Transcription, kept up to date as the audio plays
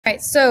All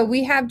right, so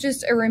we have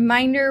just a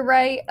reminder,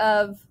 right,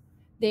 of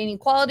the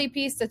inequality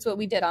piece. That's what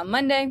we did on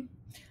Monday.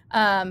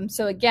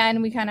 So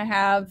again, we kind of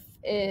have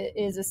it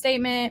is a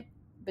statement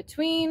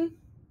between,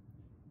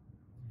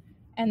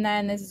 and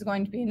then this is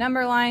going to be a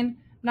number line.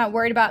 I'm not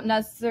worried about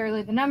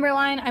necessarily the number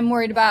line. I'm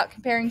worried about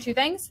comparing two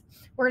things.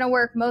 We're going to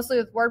work mostly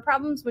with word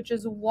problems, which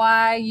is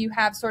why you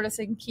have sort of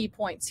some key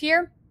points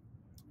here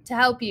to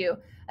help you.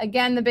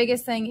 Again, the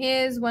biggest thing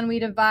is when we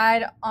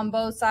divide on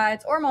both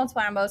sides or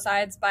multiply on both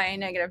sides by a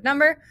negative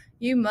number,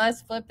 you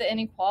must flip the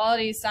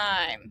inequality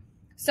sign.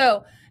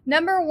 So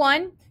number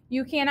one,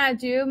 you cannot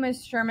do.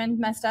 Ms. Sherman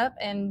messed up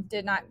and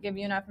did not give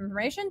you enough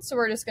information, so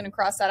we're just going to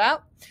cross that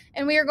out.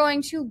 And we are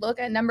going to look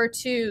at number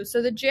two.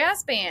 So the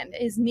jazz band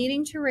is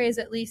needing to raise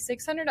at least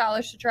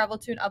 $600 to travel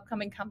to an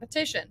upcoming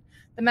competition.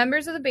 The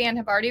members of the band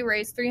have already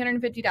raised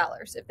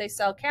 $350. If they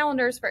sell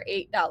calendars for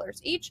 $8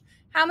 each,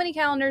 how many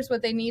calendars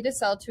would they need to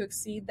sell to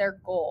exceed their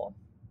goal?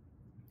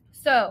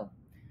 So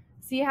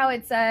see how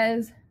it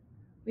says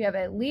we have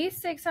at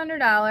least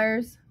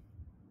 $600.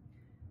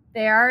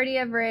 They already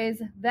have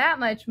raised that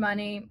much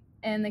money,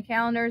 and the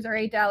calendars are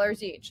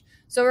 $8 each.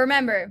 So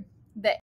remember, the